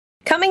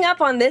Coming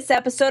up on this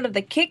episode of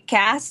the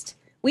KickCast,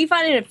 we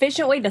find an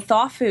efficient way to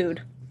thaw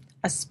food,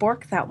 a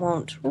spork that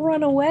won't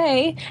run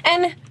away,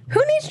 and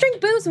who needs to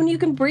drink booze when you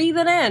can breathe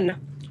it in?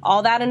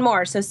 All that and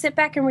more. So sit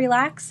back and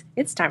relax.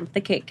 It's time for the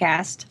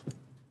KickCast.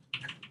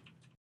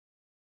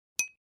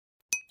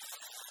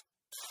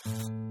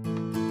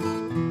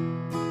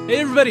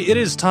 Hey everybody, it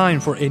is time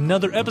for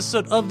another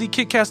episode of the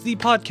KickCast, the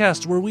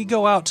podcast where we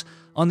go out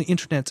on the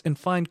internet and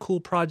find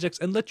cool projects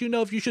and let you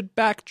know if you should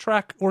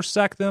backtrack or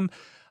sack them.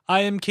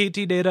 I am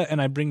KT Data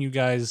and I bring you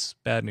guys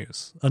bad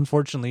news.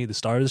 Unfortunately, the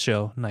star of the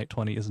show, Night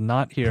 20, is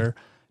not here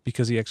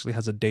because he actually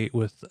has a date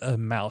with a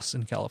mouse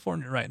in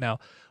California right now.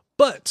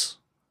 But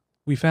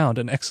we found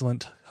an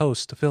excellent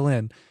host to fill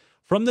in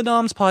from the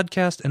Noms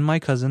podcast and my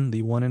cousin,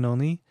 the one and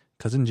only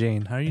Cousin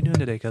Jane. How are you doing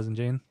today, Cousin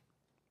Jane?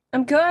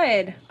 I'm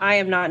good. I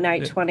am not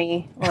Night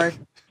 20 or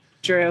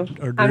Drew.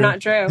 I'm not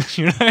Drew.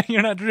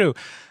 You're not Drew.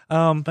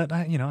 But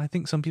I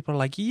think some people are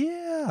like,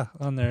 yeah,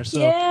 on there. So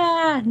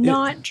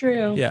not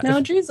Drew. Yeah,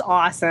 no, Drew's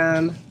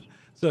awesome.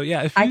 So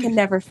yeah, I can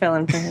never fill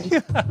in for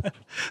him.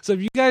 So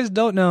if you guys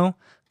don't know,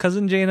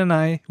 Cousin Jane and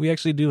I, we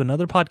actually do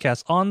another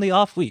podcast on the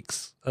off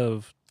weeks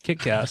of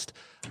KickCast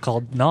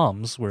called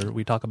Noms, where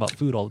we talk about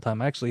food all the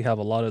time. I actually have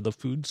a lot of the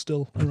food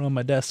still around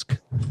my desk.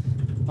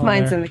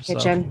 Mine's in the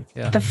kitchen. So,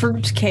 yeah. The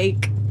fruit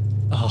cake.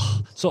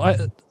 Oh,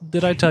 so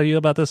did I tell you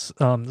about this?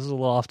 This is a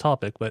little off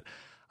topic, but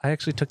I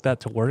actually took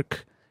that to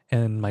work,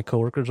 and my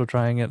coworkers were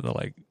trying it, and they're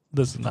like,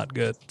 "This is not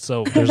good."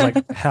 So there's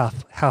like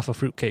half a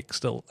fruitcake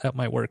still at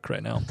my work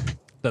right now.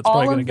 That's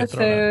probably going to get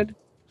thrown out.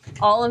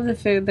 All of the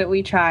food that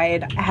we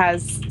tried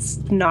has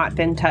not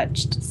been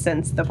touched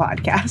since the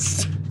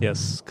podcast.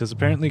 Yes, because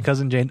apparently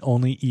Cousin Jane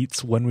only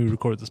eats when we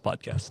record this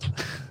podcast.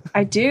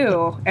 I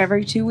do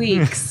every 2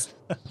 weeks.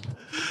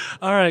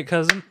 All right,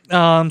 cousin.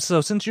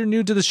 So since you're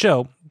new to the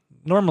show,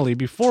 normally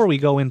before we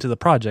go into the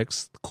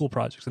projects, the cool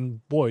projects,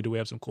 and boy, do we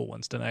have some cool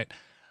ones tonight,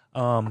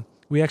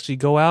 we actually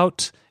go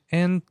out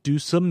and do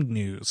some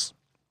news.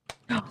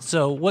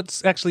 So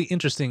what's actually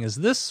interesting is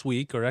this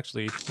week, or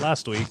actually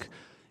last week,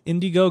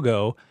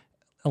 Indiegogo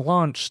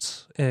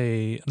launched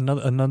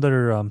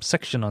another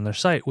section on their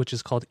site, which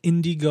is called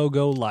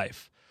Indiegogo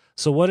Life.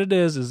 So what it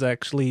is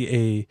actually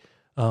a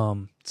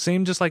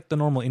same just like the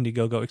normal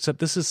Indiegogo, except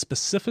this is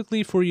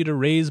specifically for you to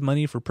raise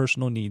money for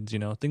personal needs,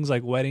 things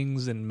like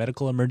weddings and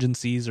medical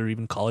emergencies or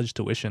even college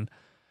tuition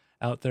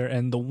out there.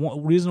 And the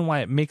reason why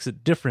it makes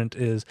it different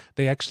is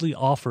they actually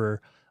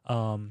offer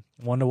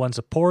one-to-one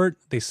support.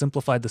 They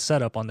simplified the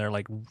setup on there,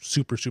 like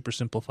super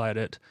simplified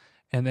it.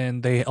 And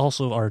then they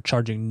also are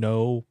charging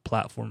no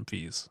platform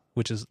fees,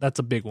 that's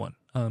a big one.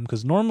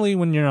 Because normally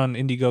when you're on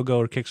Indiegogo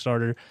or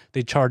Kickstarter,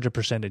 they charge a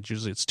percentage.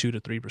 Usually it's 2 to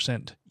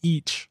 3%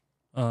 each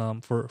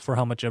for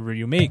how much ever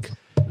you make.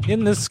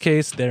 In this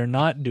case, they're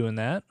not doing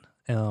that.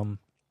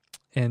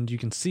 And you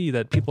can see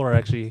that people are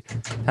actually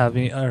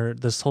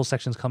this whole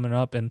section's coming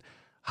up, and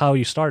how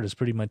you start is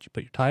pretty much you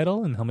put your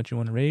title and how much you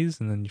want to raise,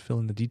 and then you fill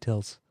in the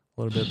details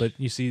a little bit. But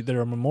you see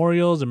there are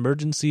memorials,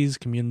 emergencies,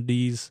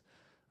 communities,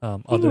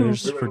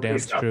 others for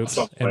dance troops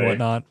and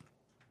whatnot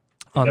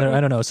on there.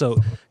 I don't know. So,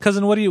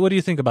 cousin, what do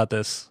you think about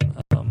this?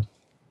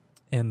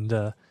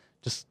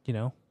 Just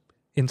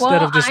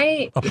instead of just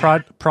a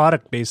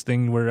product based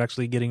thing, we're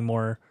actually getting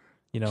more,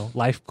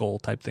 life goal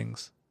type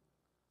things.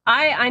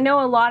 I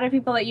know a lot of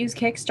people that use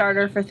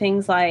Kickstarter for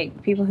things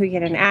like people who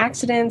get in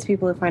accidents,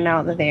 people who find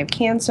out that they have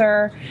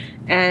cancer,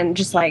 and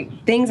just like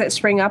things that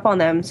spring up on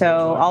them.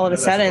 So all of a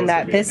sudden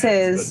that this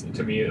is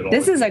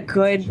a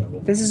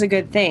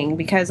good thing,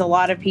 because a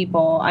lot of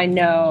people I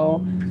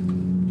know,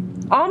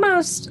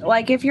 almost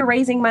like if you're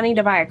raising money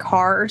to buy a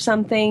car or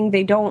something,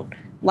 they don't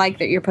like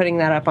that you're putting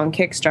that up on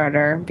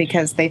Kickstarter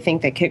because they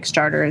think that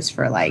Kickstarter is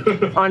for like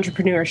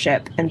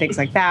entrepreneurship and things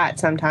like that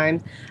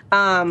sometimes.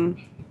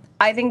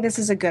 I think this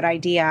is a good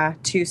idea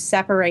to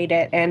separate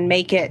it and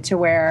make it to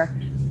where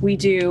we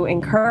do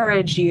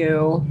encourage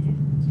you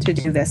to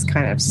do this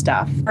kind of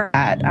stuff.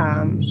 That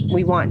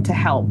we want to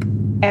help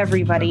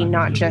everybody,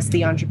 not just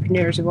the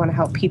entrepreneurs. We want to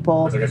help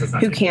people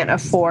who can't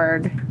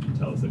afford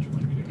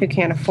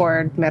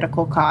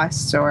medical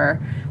costs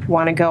or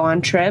want to go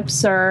on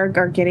trips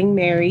or getting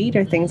married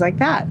or things like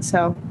that.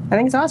 So I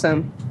think it's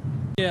awesome.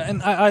 Yeah,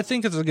 and I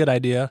think it's a good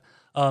idea.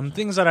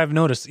 Things that I've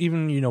noticed,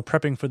 even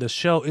prepping for this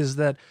show, is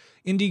that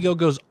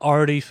Indiegogo's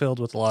already filled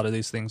with a lot of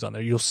these things on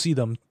there. You'll see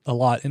them a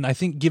lot, and I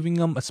think giving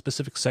them a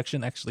specific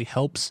section actually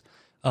helps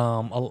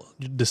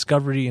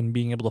discovery and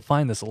being able to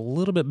find this a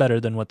little bit better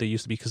than what they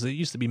used to be, because it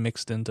used to be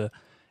mixed into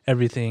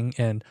everything.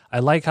 And I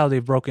like how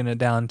they've broken it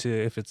down to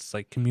if it's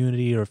like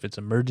community or if it's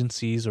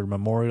emergencies or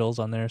memorials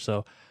on there.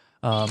 So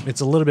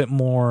it's a little bit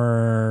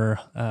more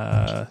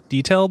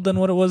detailed than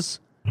what it was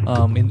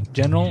in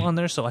general on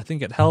there. So I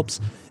think it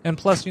helps, and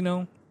plus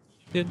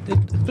it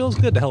feels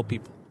good to help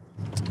people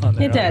on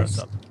there. It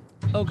does.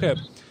 Okay.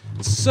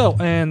 So,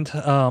 and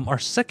our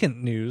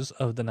second news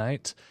of the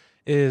night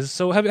is,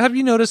 so have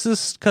you noticed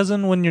this,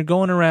 cousin, when you're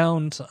going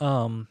around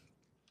on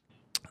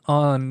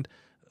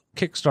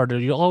Kickstarter,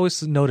 you'll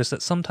always notice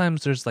that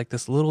sometimes there's like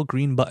this little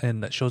green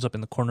button that shows up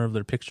in the corner of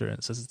their picture, and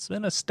it says it's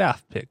been a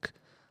staff pick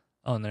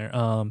on there.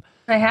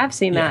 I have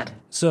seen that.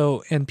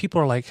 So, and people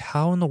are like,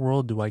 how in the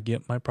world do I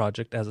get my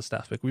project as a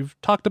staff pick? We've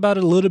talked about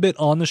it a little bit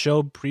on the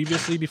show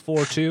previously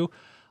before too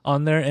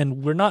on there,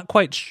 and we're not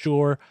quite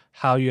sure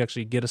how you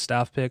actually get a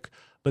staff pick,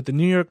 but the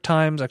New York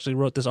Times actually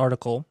wrote this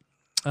article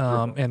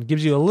and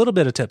gives you a little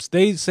bit of tips.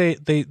 They say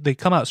they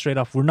come out straight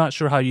off. We're not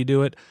sure how you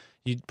do it.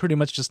 You pretty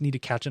much just need to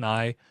catch an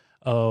eye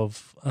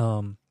of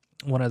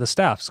one of the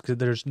staffs, because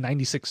there's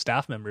 96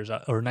 staff members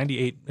or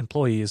 98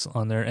 employees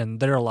on there, and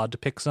they're allowed to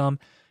pick some.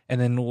 And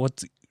then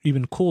what's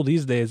even cool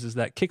these days is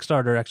that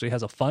Kickstarter actually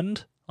has a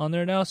fund on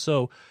there now,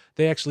 so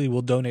they actually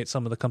will donate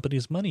some of the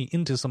company's money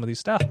into some of these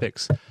staff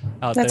picks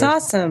out there. That's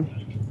awesome.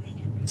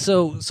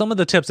 So some of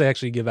the tips they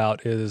actually give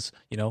out is,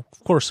 of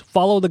course,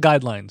 follow the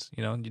guidelines.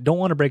 You don't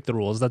want to break the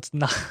rules. That's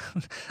not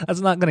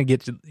going to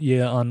get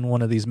you on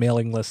one of these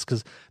mailing lists,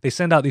 because they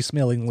send out these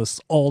mailing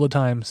lists all the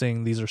time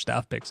saying these are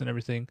staff picks and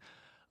everything.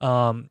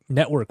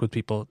 Network with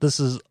people. This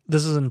is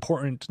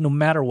important no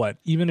matter what.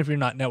 Even if you're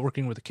not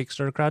networking with the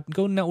Kickstarter crowd,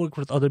 go network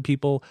with other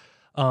people.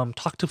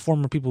 Talk to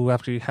former people who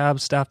actually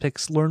have staff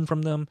picks. Learn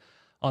from them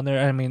on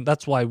there. I mean,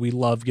 that's why we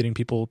love getting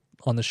people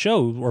on the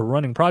show or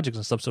running projects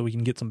and stuff, so we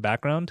can get some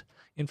background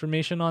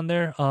information on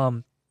there.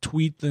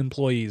 Tweet the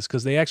employees,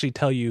 because they actually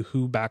tell you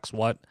who backs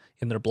what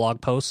in their blog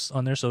posts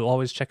on there. So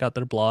always check out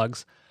their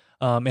blogs.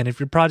 And if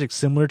your project's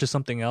similar to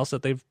something else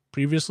that they've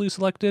previously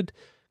selected,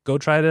 go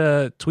try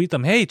to tweet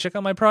them, hey, check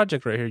out my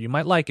project right here. You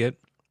might like it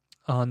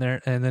on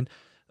there. And then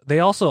they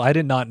also, I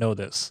did not know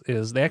this,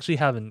 is they actually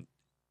have an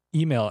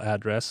email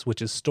address,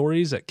 which is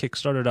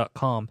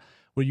stories@kickstarter.com,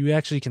 where you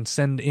actually can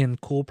send in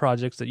cool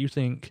projects that you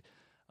think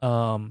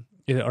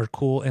are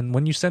cool. And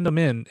when you send them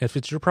in, if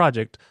it's your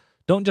project,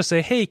 don't just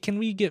say, hey, can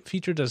we get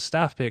featured as a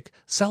staff pick?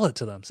 Sell it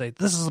to them. Say,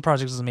 this is the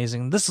project, is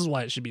amazing. This is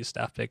why it should be a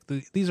staff pick.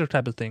 These are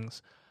type of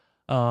things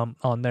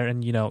on there.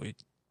 And,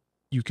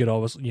 you could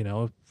always,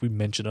 if we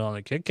mention it on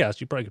the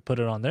Kickcast, you probably could put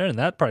it on there, and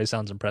that probably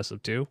sounds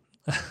impressive too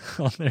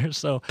on there.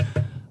 So,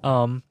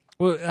 well,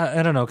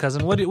 I don't know,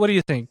 cousin. What do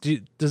you think? Do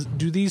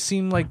these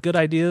seem like good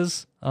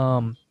ideas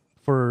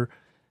for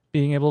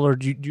being able, or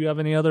do you have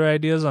any other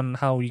ideas on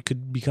how you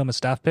could become a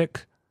staff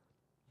pick?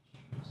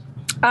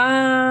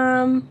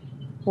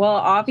 Well,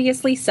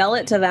 obviously, sell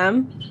it to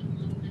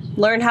them.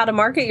 Learn how to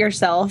market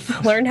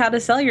yourself. Learn how to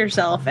sell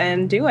yourself,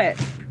 and do it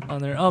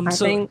on there.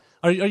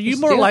 Are you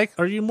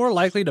more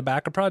likely to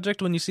back a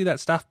project when you see that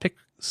staff pick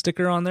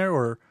sticker on there,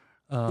 or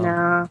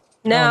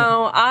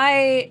no?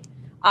 I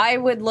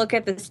would look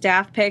at the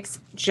staff picks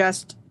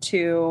just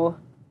to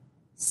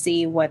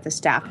see what the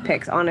staff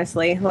picks.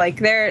 Honestly, like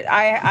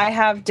I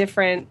have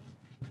different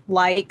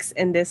likes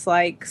and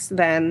dislikes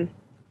than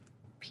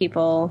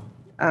people.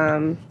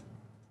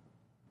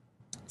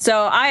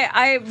 So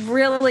I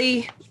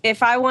really,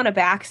 if I want to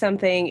back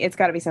something, it's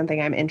got to be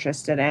something I'm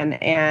interested in,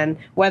 and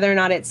whether or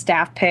not it's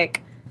staff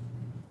pick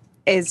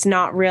is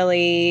not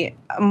really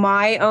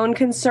my own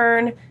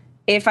concern.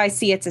 If I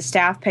see it's a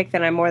staff pick,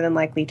 then I'm more than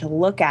likely to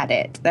look at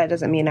it. That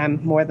doesn't mean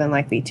I'm more than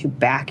likely to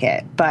back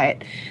it.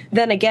 But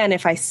then again,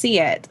 if I see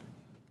it,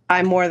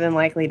 I'm more than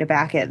likely to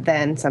back it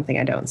than something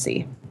I don't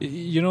see.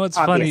 You know what's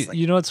funny?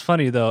 You know what's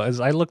funny though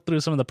is I looked through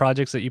some of the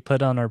projects that you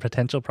put on our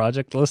potential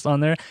project list on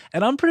there,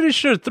 and I'm pretty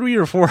sure 3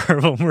 or 4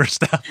 of them were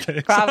staff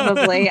picks.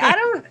 Probably. I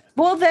don't.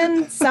 Well,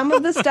 then some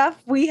of the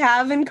stuff we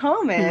have in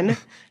common.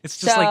 It's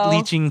just like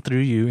leeching through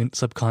you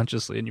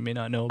subconsciously, and you may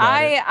not know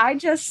about it.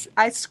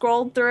 I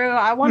scrolled through.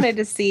 I want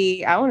to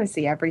see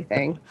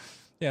everything.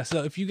 Yeah.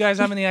 So if you guys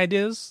have any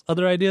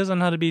other ideas on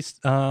how to be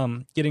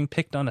getting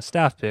picked on a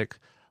staff pick,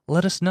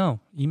 let us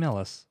know. Email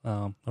us.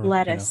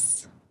 Let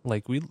us.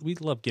 Like we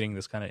love getting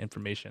this kind of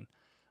information.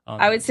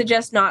 I would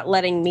suggest not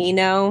letting me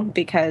know,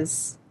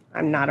 because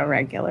I'm not a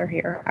regular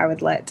here. I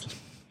would let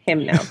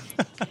him know.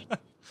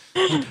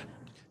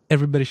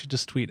 Everybody should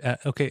just tweet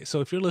at. Okay,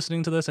 so if you're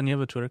listening to this and you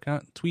have a Twitter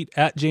account, tweet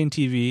at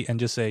JaneTV and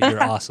just say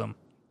you're awesome.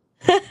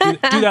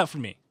 Do that for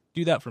me.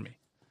 Do that for me.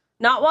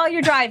 Not while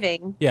you're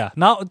driving. Yeah,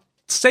 not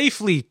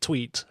safely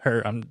tweet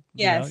her.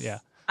 Yes. Yeah.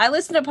 I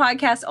listen to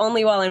podcasts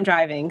only while I'm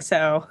driving,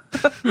 so.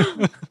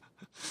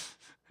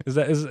 Is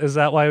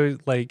that why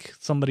like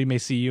somebody may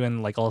see you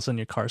and like all of a sudden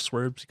your car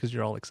swerves because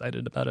you're all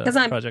excited about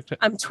a project?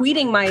 I'm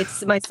tweeting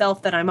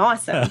myself that I'm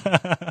awesome.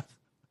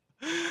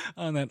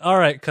 And then, all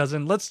right,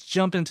 cousin, let's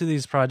jump into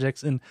these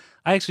projects. And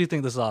I actually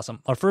think this is awesome.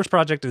 Our first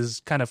project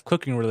is kind of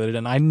cooking related,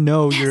 and I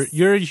know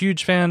you're a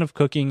huge fan of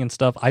cooking and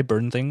stuff. I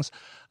burn things,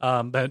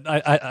 but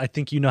I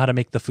think you know how to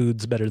make the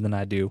foods better than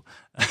I do.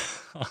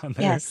 On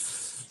there.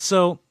 Yes.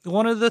 So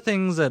one of the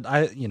things that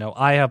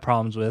I have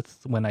problems with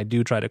when I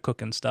do try to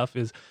cook and stuff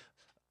is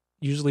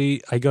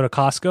usually I go to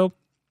Costco,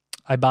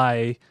 I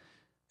buy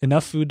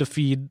enough food to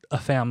feed a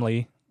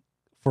family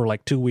for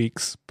like 2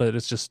 weeks, but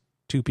it's just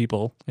 2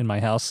 people in my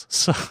house.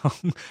 So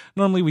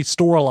normally we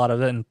store a lot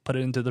of it and put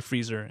it into the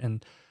freezer.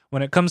 And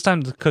when it comes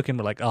time to cooking,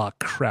 we're like, oh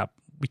crap,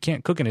 we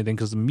can't cook anything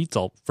because the meat's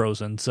all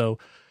frozen. So,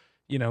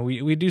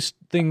 we do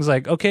things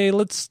like, okay,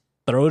 let's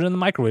throw it in the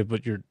microwave,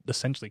 but you're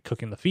essentially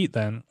cooking the feet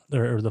then,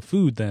 or the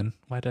food then.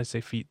 Why did I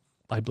say feet?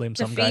 I blame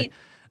some guy.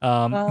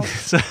 Well,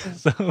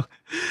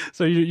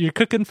 So you're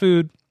cooking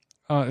food,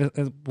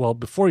 well,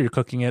 before you're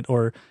cooking it,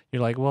 or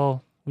you're like,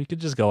 well, we could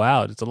just go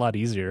out. It's a lot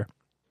easier.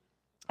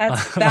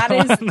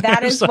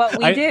 That is what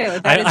we do.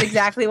 That is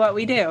exactly what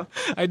we do.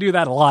 I do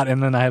that a lot,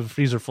 and then I have a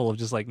freezer full of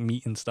just like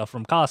meat and stuff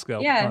from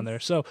Costco on there.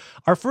 So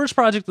our first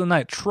project of the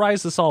night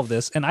tries to solve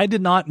this, and I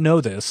did not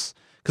know this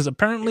because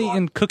apparently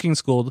in cooking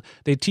school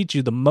they teach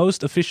you the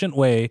most efficient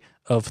way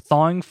of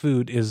thawing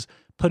food is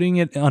putting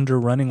it under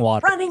running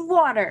water. Running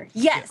water,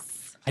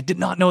 yes. I did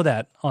not know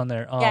that on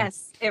there.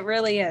 Yes, it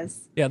really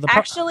is. Yeah,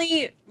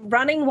 actually,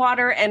 running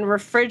water and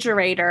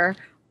refrigerator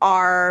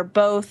are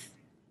both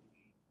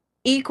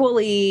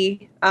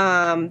equally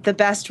the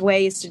best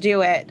ways to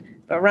do it,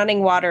 but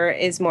running water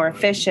is more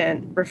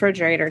efficient.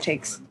 Refrigerator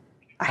takes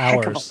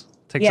hours.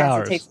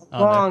 It takes a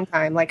long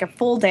time, like a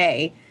full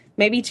day,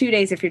 maybe 2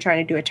 days if you're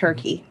trying to do a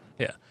turkey.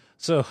 Yeah.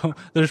 So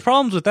there's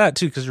problems with that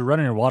too because you're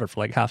running your water for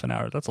like half an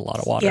hour. That's a lot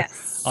of water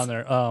on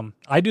there.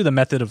 I do the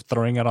method of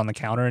throwing it on the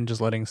counter and just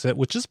letting it sit,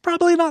 which is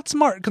probably not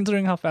smart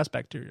considering how fast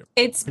bacteria.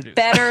 It's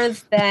better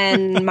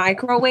than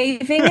microwaving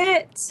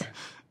it,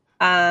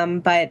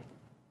 but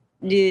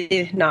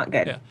not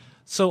good. Yeah.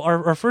 So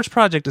our first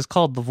project is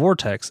called the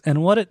Vortex,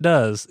 and what it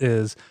does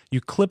is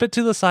you clip it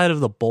to the side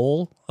of a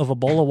bowl of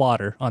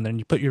water on there, and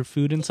you put your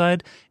food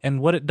inside,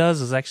 and what it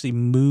does is actually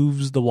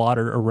moves the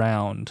water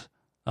around,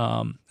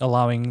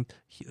 allowing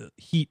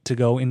heat to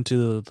go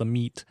into the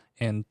meat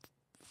and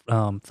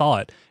thaw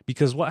it.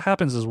 Because what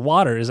happens is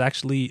water is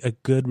actually a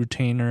good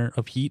retainer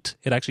of heat.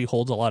 It actually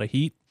holds a lot of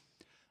heat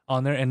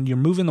on there, and you're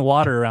moving the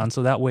water around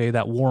so that way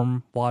that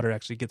warm water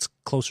actually gets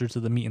closer to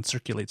the meat and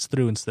circulates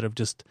through instead of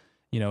just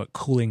it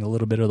cooling a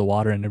little bit of the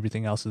water and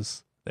everything else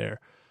is there.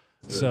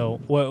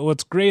 So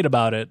what's great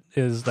about it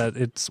is that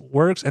it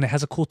works and it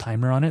has a cool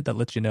timer on it that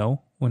lets you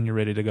know when you're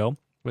ready to go,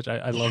 which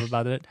I love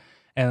about it.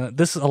 And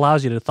this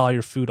allows you to thaw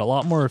your food a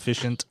lot more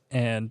efficient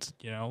and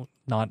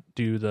not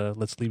do the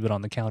let's leave it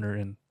on the counter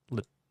and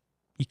let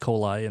E.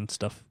 coli and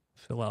stuff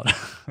fill out.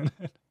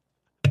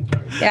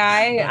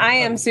 Yeah, I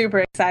am super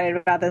excited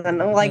about this.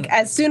 And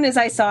as soon as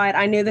I saw it,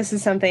 I knew this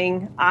is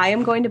something I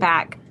am going to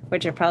back,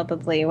 which I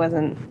probably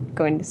wasn't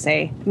going to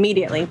say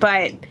immediately.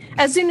 But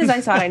as soon as I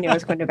saw it, I knew I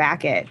was going to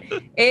back it.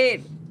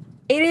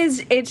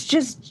 It's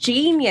just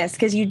genius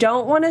because you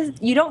don't want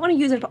to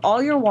use up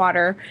all your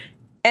water.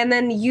 And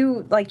then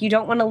you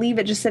don't want to leave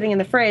it just sitting in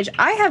the fridge.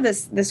 I have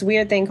this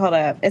weird thing called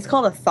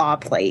a thaw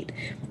plate.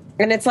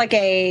 And it's like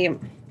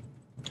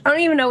I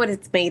don't even know what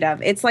it's made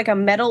of. It's like a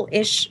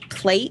metal-ish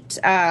plate,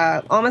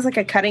 almost like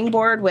a cutting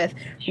board with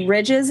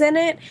ridges in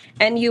it,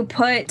 and you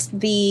put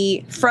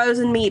the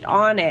frozen meat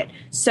on it.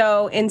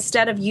 So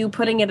instead of you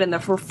putting it in the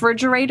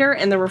refrigerator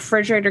and the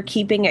refrigerator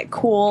keeping it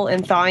cool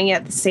and thawing it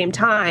at the same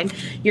time,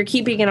 you're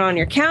keeping it on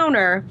your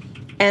counter,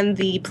 and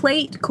the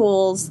plate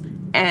cools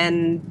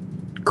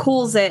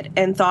it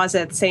and thaws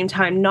it at the same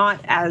time. Not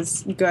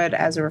as good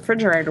as a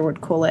refrigerator would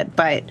cool it,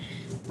 but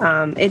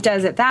it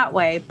does it that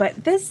way.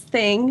 But this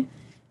thing,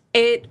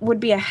 it would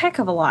be a heck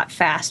of a lot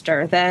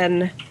faster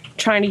than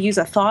trying to use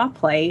a thaw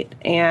plate.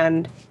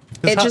 And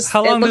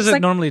how long does it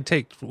normally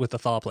take with a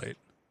thaw plate?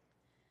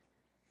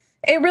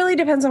 It really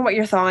depends on what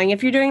you're thawing.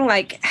 If you're doing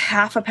like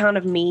half a pound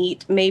of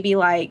meat, maybe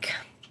like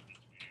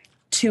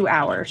 2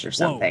 hours or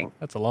something. Whoa,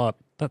 that's a lot.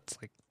 That's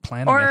like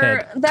planning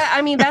ahead.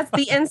 That's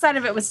the inside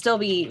of it would still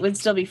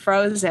be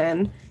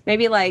frozen.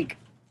 Maybe like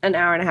an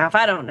hour and a half.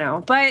 I don't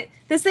know. But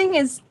this thing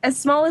is as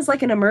small as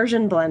like an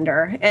immersion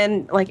blender,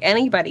 and like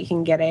anybody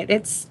can get it.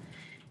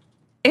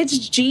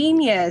 It's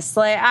genius.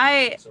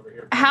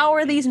 How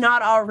are these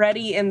not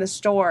already in the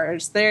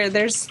stores?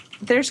 There's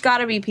got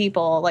to be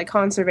people like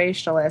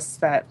conservationists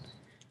that,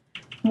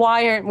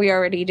 why aren't we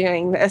already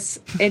doing this?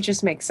 It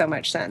just makes so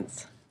much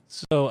sense.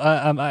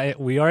 So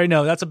we already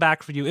know that's a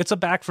back for you. It's a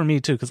back for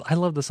me too because I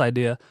love this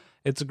idea.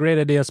 It's a great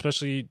idea,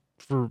 especially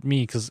for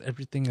me because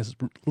everything is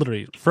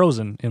literally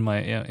frozen in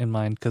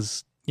mine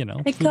because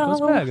food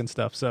goes bad and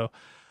stuff. So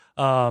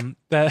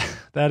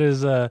that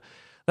is a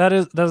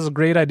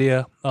great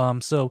idea.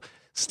 So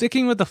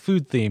sticking with the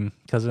food theme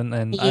because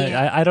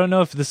I don't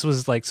know if this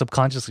was like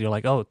subconsciously you're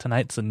like, oh,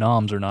 tonight's the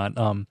noms or not.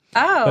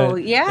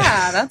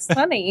 That's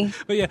funny.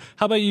 But yeah,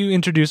 how about you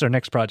introduce our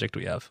next project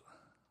we have?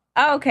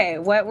 Okay,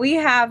 what we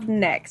have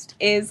next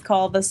is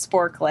called the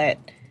Sporklet,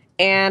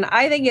 and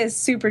I think it's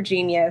super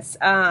genius.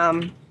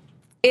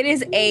 It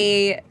is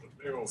a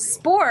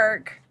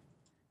spork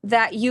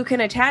that you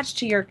can attach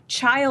to your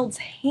child's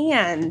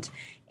hand,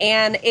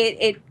 and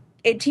it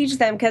teaches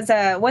them because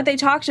what they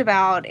talked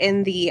about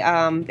in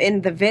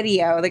the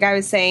video, the guy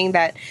was saying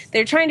that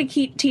they're trying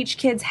to teach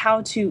kids how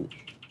to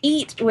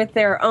eat with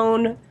their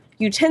own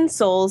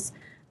utensils,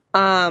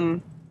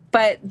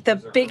 but the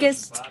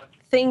biggest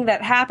thing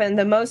that happened,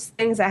 the most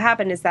things that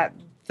happened is that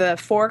the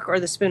fork or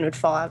the spoon would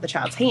fall out of the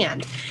child's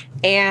hand.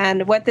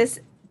 And what this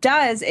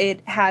does, it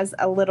has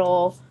a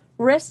little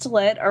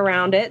wristlet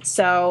around it,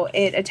 so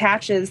it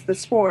attaches the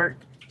spork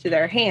to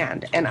their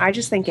hand. And I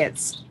just think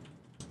it's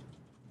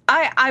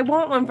I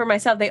want one for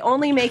myself. They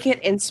only make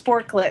it in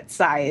sporklet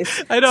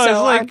size. I know.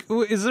 So It's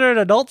like, is there an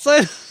adult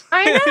size?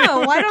 I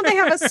know. Why don't they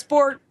have a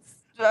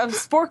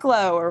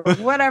sporklo or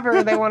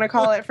whatever they want to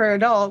call it for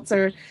adults,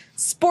 or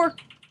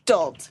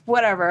sporkdult,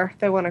 whatever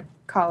they want to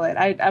call it.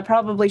 I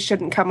probably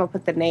shouldn't come up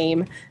with the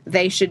name.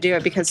 They should do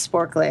it because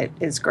sporklet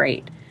is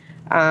great.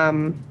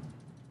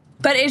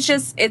 But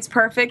it's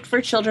perfect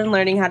for children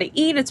learning how to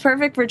eat. It's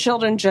perfect for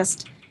children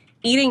just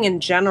eating in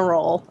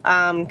general,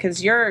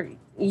 because you're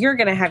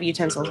going to have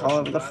utensils all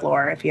over the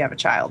floor if you have a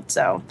child.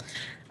 So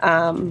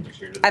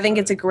I think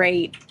it's a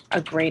great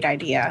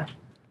idea.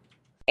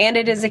 And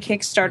it is a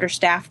Kickstarter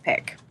staff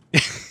pick.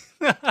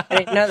 I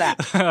didn't know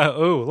that.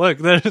 Oh, look.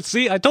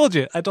 See, I told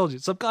you.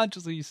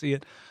 Subconsciously, you see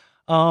it.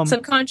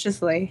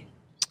 Subconsciously.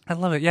 I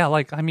love it. Yeah,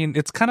 like, I mean,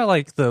 it's kind of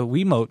like the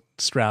Wiimote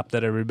strap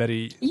that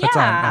everybody puts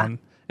on.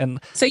 And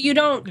so you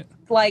don't,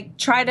 like,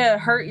 try to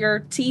hurt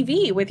your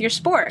TV with your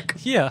spork.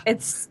 Yeah.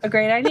 It's a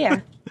great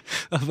idea.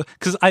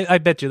 Because I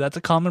bet you that's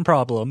a common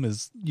problem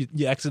is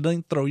you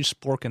accidentally throw your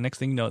spork and next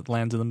thing you know, it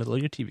lands in the middle of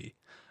your TV.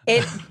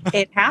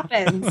 It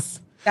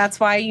happens.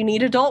 That's why you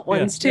need adult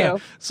ones, too. Yeah.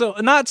 So,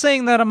 not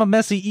saying that I'm a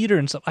messy eater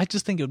and stuff. I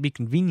just think it would be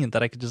convenient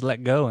that I could just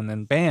let go and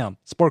then, bam,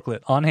 sporklet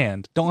on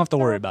hand. Don't have to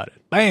worry about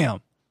it. Bam.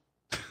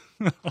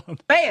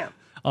 Bam.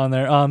 On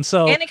there. And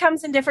it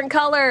comes in different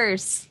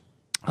colors.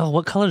 Oh,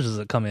 what colors does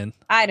it come in?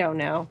 I don't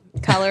know.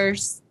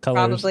 Colors.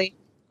 Probably.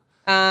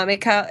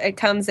 It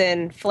comes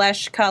in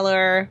flesh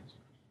color,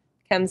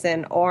 comes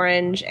in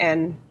orange,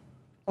 and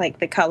like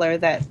the color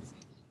that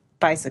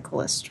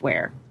bicyclists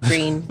wear,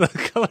 green. The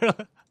color,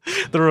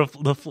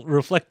 the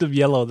reflective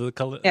yellow, the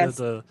color, yes.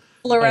 The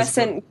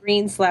fluorescent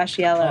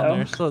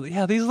green/yellow. So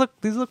yeah, these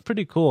look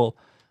pretty cool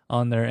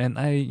on there, and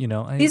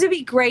these would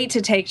be great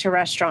to take to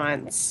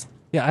restaurants.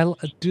 Yeah,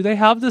 do they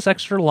have this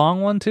extra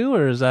long one too,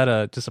 or is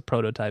that just a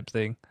prototype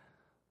thing?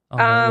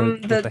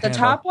 The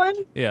top one?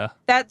 Yeah.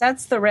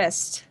 That's the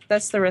wrist.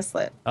 That's the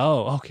wristlet.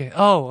 Oh, okay.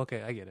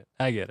 I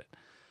get it.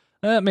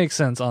 That makes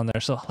sense on there.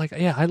 So, like,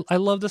 yeah, I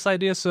love this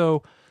idea.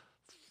 So,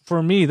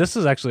 for me, this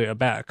is actually a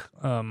back.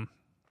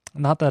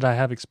 Not that I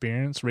have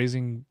experience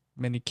raising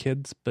many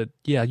kids, but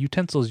yeah,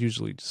 utensils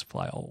usually just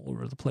fly all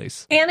over the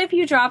place. And if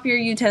you drop your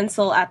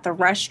utensil at the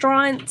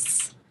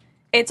restaurants,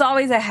 it's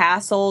always a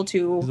hassle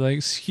to like,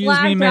 excuse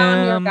flag me, down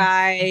ma'am. your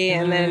guy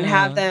and then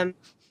have them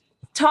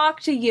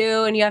talk to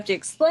you, and you have to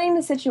explain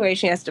the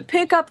situation. He has to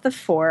pick up the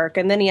fork,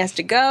 and then he has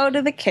to go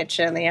to the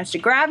kitchen, and he has to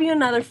grab you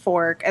another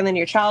fork, and then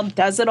your child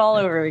does it all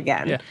over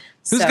again. Yeah.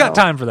 Who's got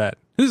time for that?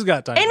 Ain't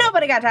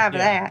nobody got time for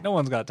that. No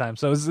one's got time.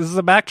 So is this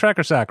a backtrack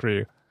or sack for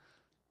you?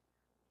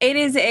 It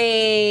is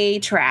a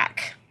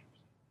track.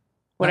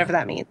 Whatever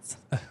that means.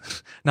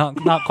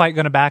 Not quite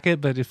gonna back it,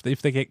 but if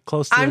they get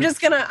close to I'm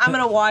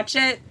gonna watch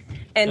it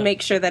and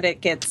make sure that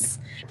it gets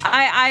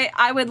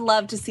I would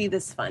love to see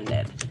this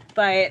funded,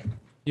 but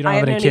you don't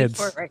have any kids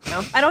for it right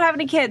now. I don't have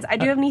any kids. I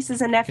do have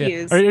nieces and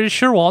nephews. Yeah. Are you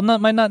sure Walnut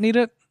might not need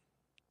it?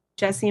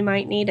 Jesse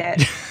might need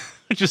it.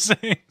 Just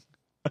saying.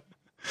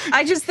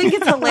 I just think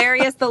it's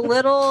hilarious, the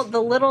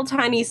little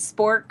tiny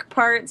spork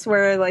parts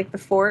where like the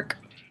fork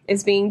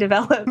is being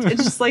developed.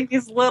 It's just like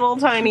these little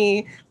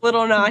tiny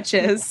little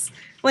notches.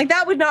 Like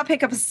that would not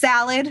pick up a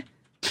salad.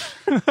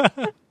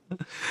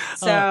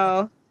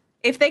 So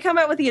if they come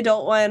out with the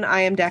adult one,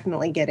 I am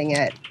definitely getting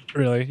it.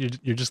 Really?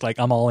 You're just like,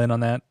 I'm all in on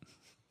that?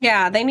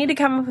 Yeah, they need to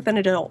come up with an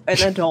adult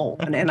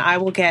one, and I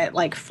will get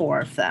like 4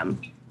 of them.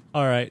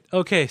 All right.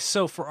 Okay,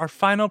 so for our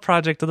final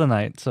project of the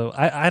night, so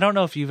I don't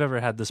know if you've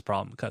ever had this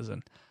problem,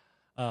 cousin.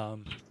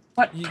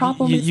 What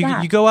problem is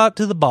that? You go out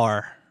to the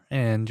bar,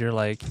 and you're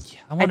like,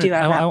 I do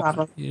have that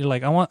problem. You're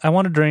like, I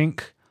want a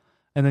drink,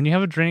 and then you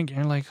have a drink, and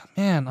you're like,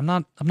 man,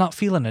 I'm not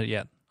feeling it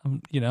yet.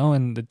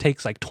 And it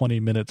takes like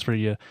 20 minutes for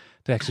you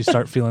to actually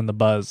start feeling the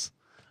buzz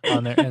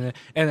on there,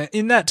 and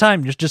in that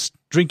time you're just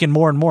drinking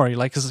more and more. You're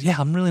like,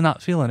 I'm really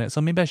not feeling it,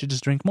 so maybe I should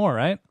just drink more,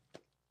 right?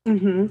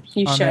 Mm-hmm.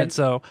 You should. That.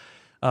 So,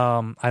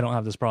 I don't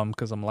have this problem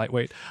because I'm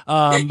lightweight.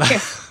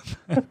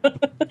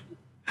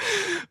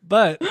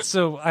 But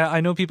so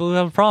I know people who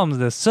have problems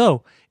with this.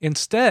 So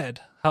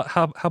instead,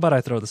 how about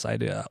I throw this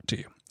idea out to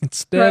you?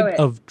 Instead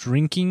of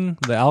drinking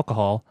the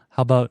alcohol,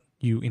 how about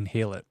you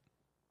inhale it?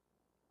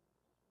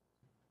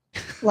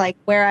 Like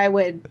where I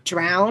would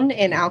drown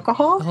in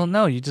alcohol? Well,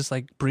 no, you just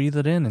like breathe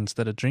it in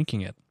instead of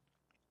drinking it.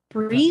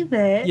 Breathe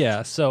it?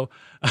 Yeah, so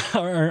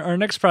our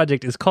next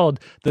project is called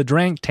the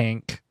Drank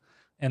Tank.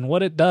 And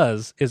what it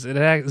does is it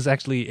is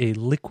actually a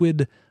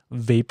liquid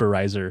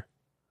vaporizer.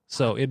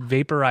 So it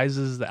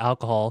vaporizes the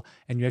alcohol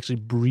and you actually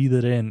breathe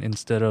it in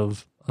instead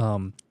of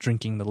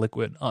drinking the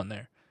liquid on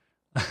there.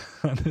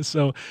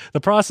 So the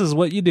process,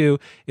 what you do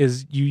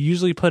is you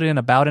usually put in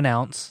about an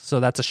ounce, so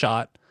that's a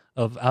shot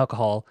of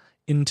alcohol,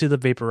 into the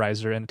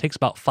vaporizer, and it takes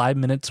about 5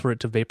 minutes for it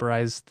to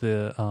vaporize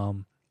the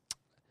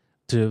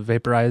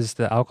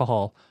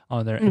alcohol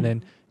on there. And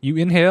then you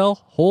inhale,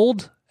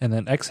 hold, and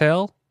then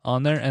exhale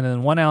on there, and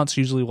then 1 ounce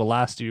usually will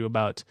last you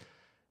about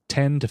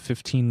 10 to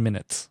 15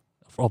 minutes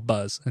of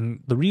buzz.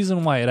 And the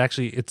reason why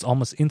it's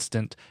almost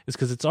instant is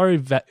because it's already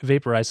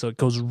vaporized, so it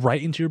goes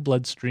right into your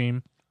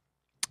bloodstream,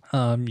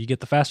 You get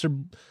the faster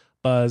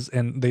buzz,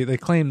 and they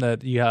claim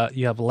that you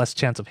have less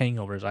chance of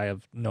hangovers. I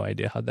have no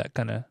idea how that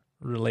kind of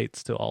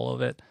relates to all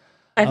of it.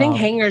 I think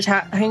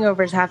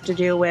hangovers have to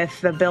do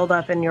with the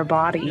buildup in your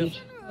body.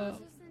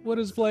 What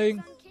is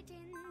playing?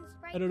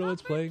 I don't know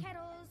what's playing.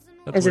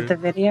 Is it the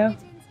video?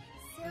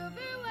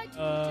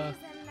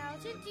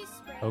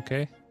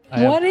 Okay.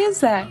 What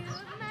is that?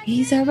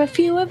 These are a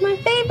few of my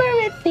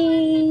favorite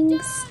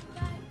things.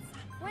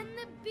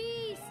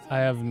 I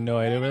have no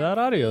idea where that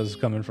audio is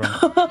coming from.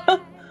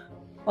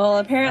 Well,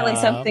 apparently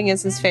something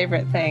is his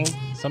favorite thing.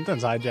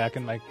 Something's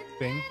hijacking my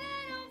thing.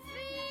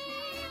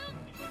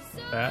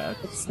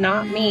 It's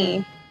not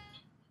me.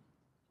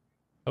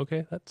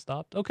 Okay, that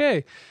stopped.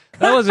 Okay,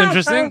 that was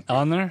interesting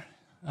on there.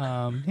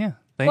 Yeah.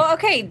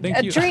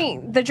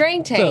 The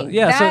drain tank.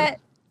 So,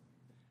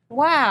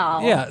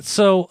 wow. Yeah,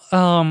 so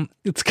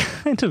it's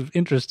kind of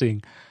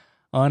interesting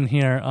on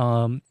here.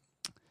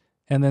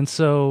 And then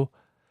so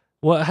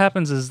what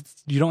happens is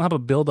you don't have a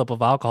buildup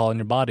of alcohol in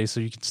your body,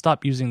 so you can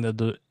stop using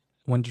the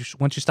once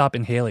you stop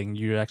inhaling,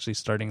 you're actually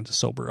starting to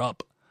sober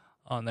up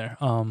on there.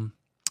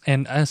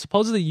 And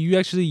supposedly you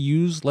actually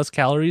use less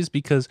calories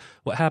because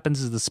what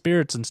happens is the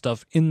spirits and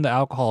stuff in the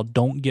alcohol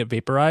don't get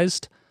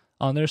vaporized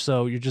on there,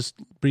 so you're just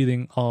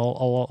breathing a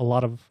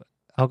lot of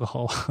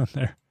alcohol on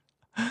there.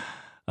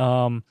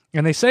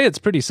 And they say it's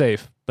pretty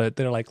safe, but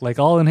they're like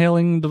all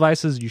inhaling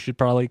devices, you should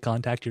probably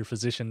contact your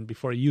physician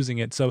before using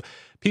it. So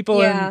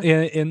people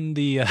in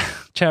the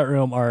chat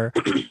room are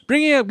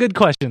bringing up good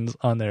questions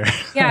on there.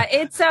 Yeah,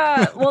 it's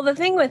well, the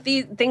thing with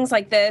these things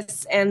like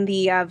this and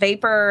the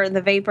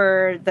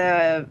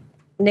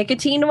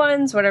nicotine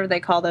ones, whatever they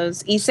call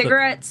those,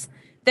 e-cigarettes,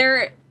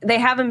 they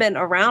haven't been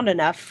around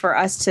enough for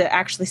us to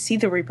actually see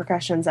the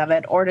repercussions of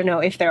it or to know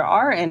if there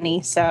are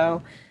any.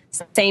 So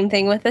same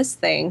thing with this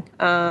thing.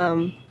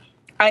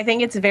 I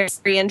think it's very,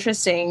 very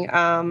interesting.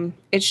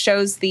 It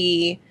shows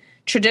the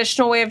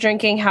traditional way of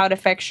drinking, how it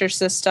affects your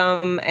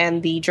system,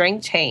 and the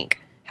drink tank,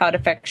 how it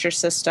affects your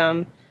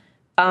system.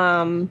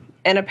 And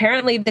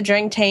apparently the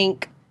drink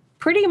tank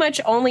pretty much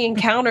only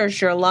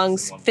encounters your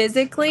lungs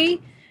physically,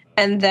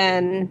 and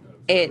then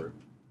it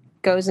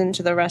goes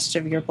into the rest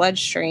of your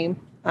bloodstream.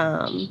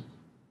 Wow.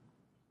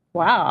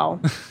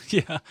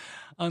 Yeah,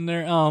 on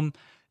there. And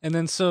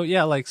then so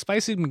yeah, like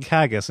Spicy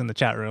McHaggis in the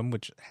chat room,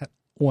 which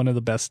one of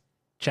the best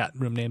chat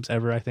room names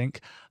ever, I think.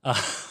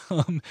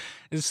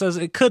 It says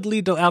it could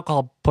lead to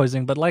alcohol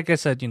poisoning, but like I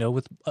said,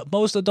 with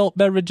most adult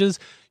beverages,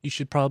 you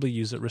should probably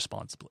use it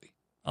responsibly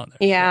on there.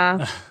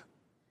 Yeah.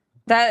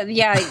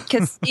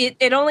 Because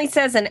it only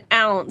says an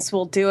ounce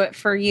will do it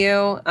for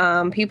you.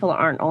 People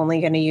aren't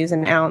only going to use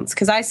an ounce,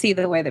 because I see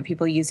the way that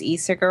people use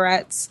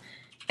e-cigarettes,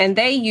 and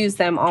they use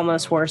them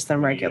almost worse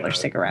than regular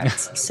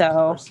cigarettes.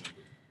 So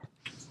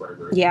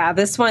yeah,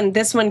 this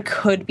one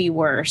could be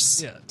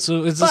worse. Yeah.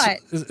 So is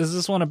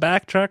this one a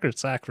backtrack or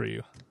sack for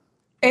you?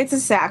 It's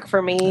a sack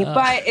for me,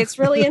 but it's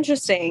really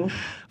interesting.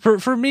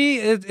 For me,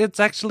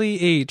 it's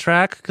actually a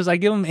track because I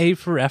give them A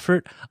for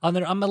effort. On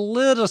there, I'm a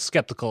little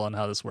skeptical on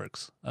how this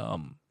works.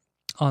 On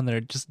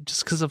there,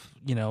 just because of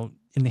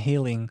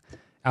inhaling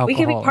alcohol. We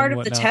could be part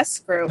of the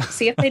test group.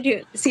 See if they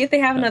do. See if they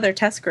have another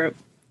test group.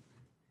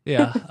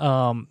 Yeah.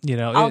 I'll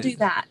do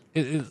that.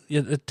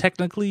 It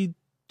technically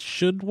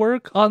should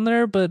work on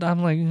there, but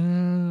I'm like,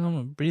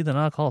 I'm breathing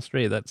alcohol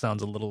straight. That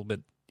sounds a little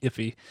bit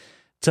iffy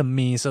to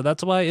me, so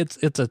that's why it's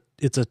a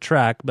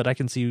track. But I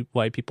can see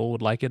why people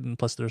would like it, and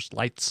plus there's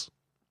lights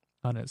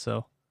on it.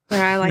 So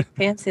I like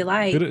fancy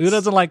lights. Who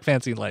doesn't like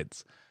fancy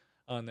lights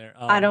on there?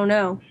 I don't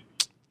know.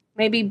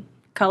 Maybe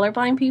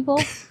colorblind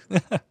people.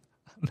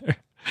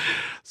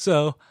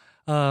 So,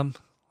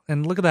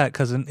 and look at that,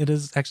 cousin. It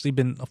has actually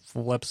been a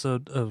full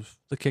episode of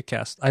the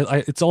Kickcast.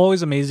 It's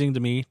always amazing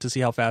to me to see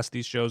how fast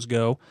these shows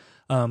go.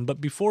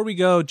 But before we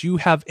go, do you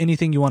have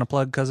anything you want to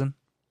plug, cousin?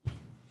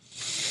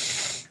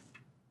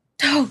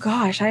 Oh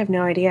gosh, I have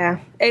no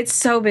idea. It's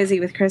so busy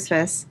with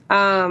Christmas.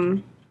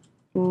 I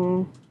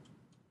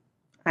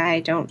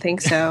don't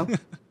think so.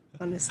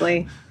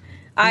 Honestly,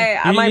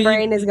 my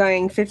brain is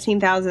going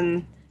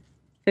 15,000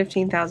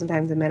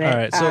 times a minute. All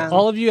right, so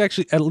all of you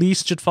actually at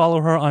least should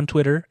follow her on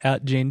Twitter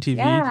at JaneTV.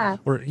 Yeah,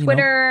 or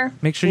Twitter.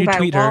 Make sure you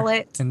tweet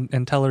her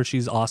and tell her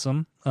she's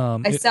awesome.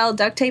 I sell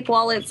duct tape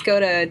wallets. Go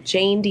to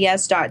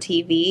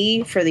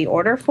janeds.tv for the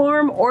order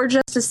form, or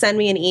just to send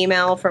me an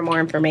email for more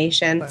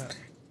information.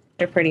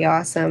 They're pretty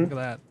awesome. Look at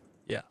that.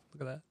 Yeah,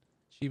 look at that.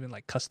 She even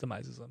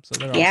customizes them. So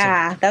they're awesome.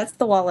 Yeah, that's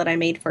the wallet I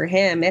made for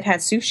him. It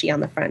has sushi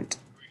on the front.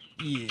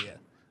 Yeah.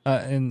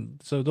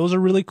 And so those are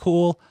really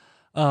cool.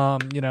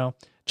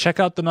 Check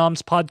out the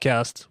Noms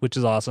podcast, which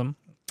is awesome.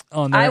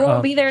 On there. I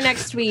won't be there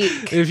next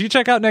week. If you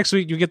check out next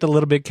week, you get the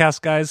Little Big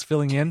Cast guys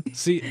filling in.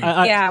 See, we're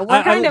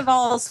kind of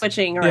all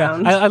switching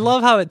around. Yeah, I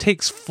love how it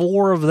takes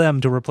 4 of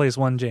them to replace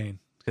one Jane.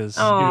 Because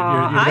you're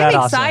that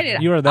I'm excited.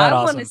 Awesome. You are that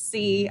awesome.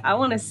 I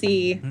want to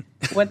see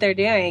what they're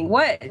doing.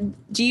 What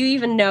do you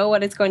even know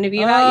what it's going to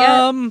be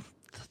about yet?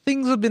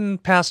 Things have been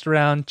passed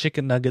around.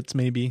 Chicken nuggets,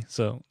 maybe.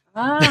 So.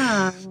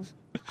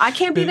 I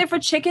can't be there for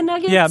chicken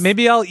nuggets. Yeah,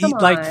 maybe I'll Come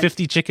eat like on.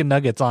 50 chicken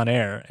nuggets on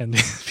air, and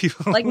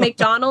people Like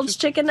McDonald's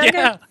chicken nuggets.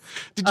 Yeah.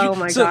 Oh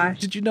my gosh.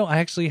 Did you know I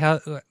actually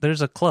have?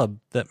 There's a club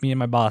that me and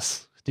my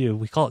boss do.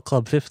 We call it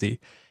Club 50,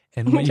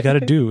 and what you got to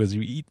do is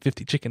you eat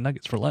 50 chicken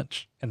nuggets for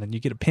lunch, and then you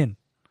get a pin.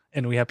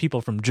 And we have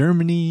people from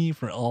Germany,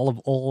 from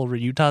all over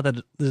Utah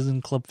that is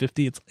in Club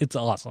 50. It's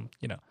awesome,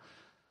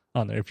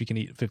 on there if you can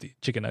eat 50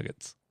 chicken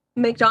nuggets.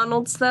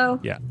 McDonald's though.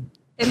 Yeah.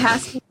 It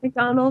has to be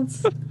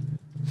McDonald's.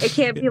 It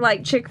can't be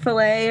like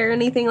Chick-fil-A or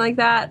anything like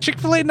that.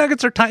 Chick-fil-A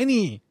nuggets are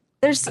tiny.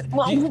 There's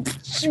what?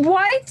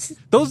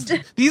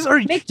 These are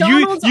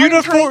McDonald's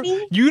aren't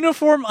tiny?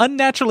 uniform,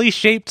 unnaturally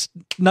shaped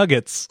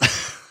nuggets.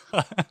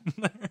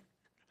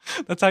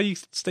 That's how you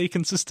stay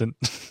consistent.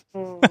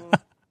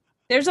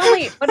 There's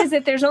only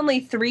There's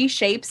only 3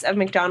 shapes of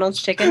McDonald's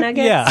chicken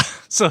nuggets. Yeah,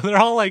 so they're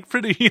all like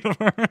pretty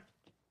uniform.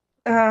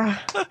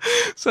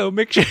 So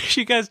make sure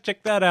you guys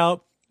check that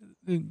out.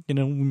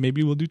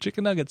 Maybe we'll do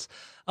chicken nuggets.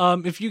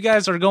 If you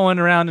guys are going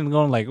around and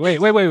going like, wait,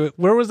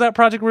 where was that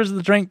project? Where's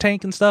the drink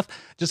tank and stuff?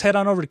 Just head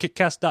on over to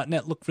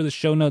kickcast.net. Look for the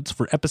show notes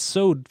for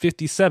episode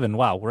 57.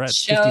 Wow, we're at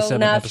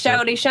 57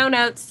 episodes. Show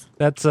notes.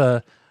 That's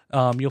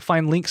you'll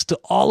find links to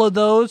all of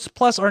those.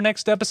 Plus, our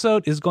next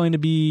episode is going to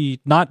be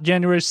not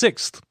January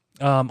 6th.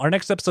 Our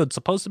next episode is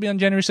supposed to be on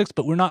January 6th,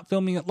 but we're not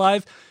filming it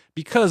live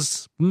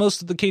because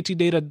most of the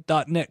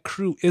KTData.net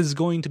crew is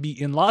going to be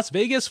in Las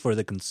Vegas for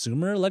the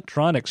Consumer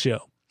Electronics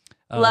Show.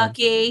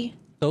 Lucky.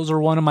 Those are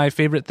one of my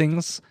favorite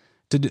things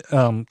to do.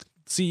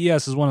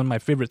 CES is one of my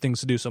favorite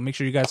things to do. So make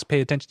sure you guys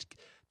pay attention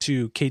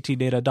to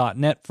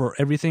KTData.net for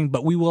everything.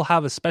 But we will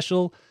have a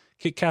special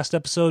KickCast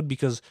episode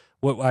because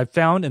what I've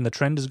found, and the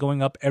trend is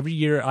going up every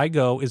year I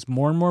go, is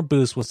more and more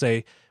booths will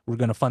say, we're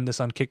going to fund this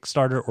on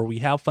Kickstarter, or we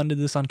have funded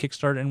this on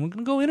Kickstarter, and we're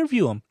going to go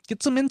interview them,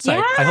 get some insight.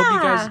 Yeah. I hope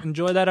you guys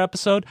enjoy that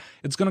episode.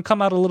 It's going to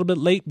come out a little bit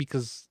late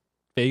because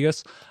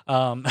Vegas.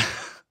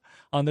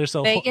 On there,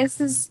 so Vegas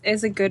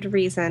is a good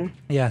reason.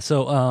 Yeah,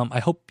 so I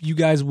hope you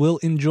guys will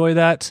enjoy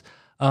that.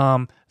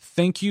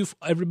 Thank you,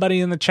 everybody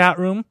in the chat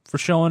room, for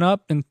showing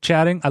up and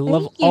chatting. I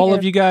love all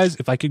of you guys.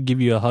 If I could give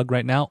you a hug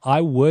right now,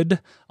 I would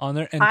on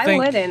there. And I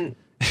wouldn't.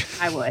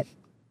 I would.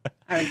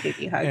 I would give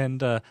you a hug.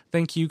 And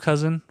thank you,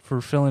 cousin,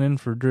 for filling in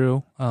for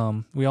Drew.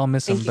 We all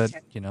miss him, but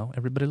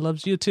everybody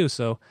loves you too.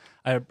 So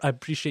I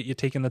appreciate you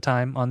taking the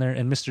time on there.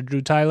 And Mr.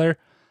 Drew Tyler,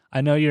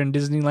 I know you're in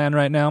Disneyland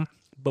right now,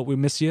 but we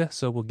miss you,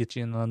 so we'll get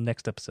you in the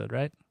next episode,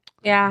 right?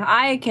 Yeah,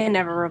 I can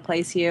never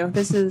replace you.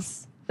 This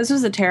was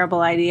a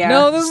terrible idea.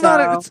 No, this is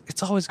not.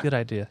 It's always a good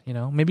idea,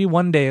 Maybe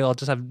one day I'll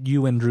just have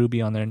you and Drew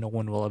be on there, and no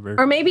one will ever.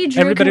 Or maybe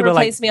Drew can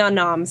replace me on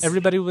Noms.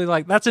 Everybody will be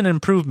like, "That's an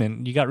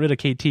improvement. You got rid of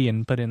KT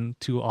and put in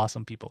 2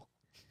 awesome people."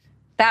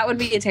 That would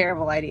be a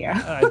terrible idea.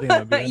 I think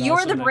that'd be an You're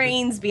awesome the idea.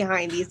 brains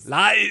behind these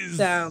lies.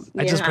 So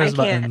I just press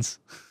buttons.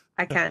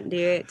 I can't do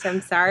it.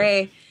 I'm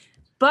sorry.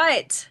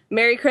 But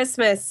Merry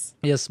Christmas.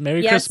 Yes,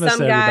 Merry Christmas,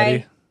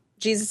 everybody.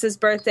 Jesus'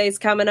 birthday is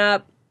coming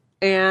up,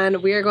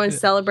 and we are going to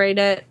celebrate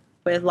it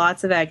with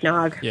lots of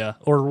eggnog. Yeah,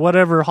 or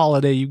whatever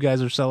holiday you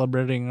guys are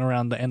celebrating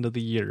around the end of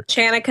the year.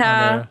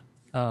 Chanukah,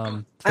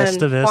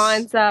 Festivus,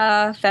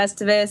 Kwanzaa,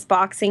 Festivus,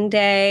 Boxing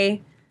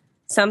Day,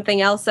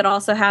 something else that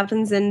also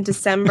happens in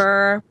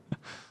December.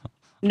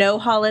 No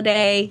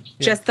holiday,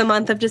 just the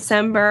month of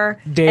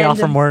December. Day off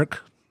from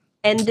work.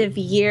 End of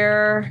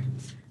year,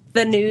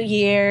 the New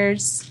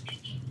Year's.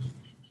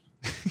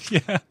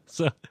 Yeah.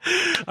 So,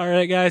 all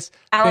right, guys.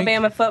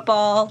 Alabama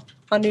football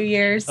on New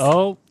Year's.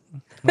 Oh,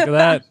 look at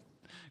that.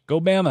 Go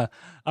Bama.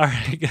 All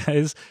right,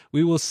 guys.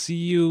 We will see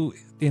you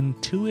in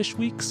 2-ish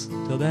weeks.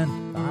 Till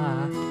then,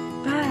 bye.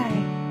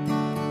 Bye.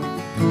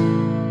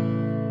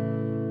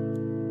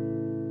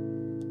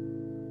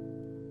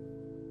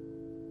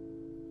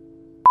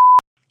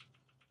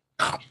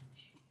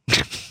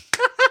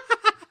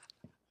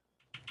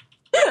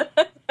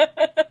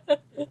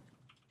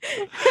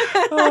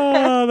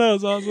 Oh, that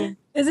was awesome.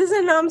 Is this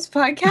a Noms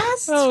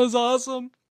podcast? That was awesome.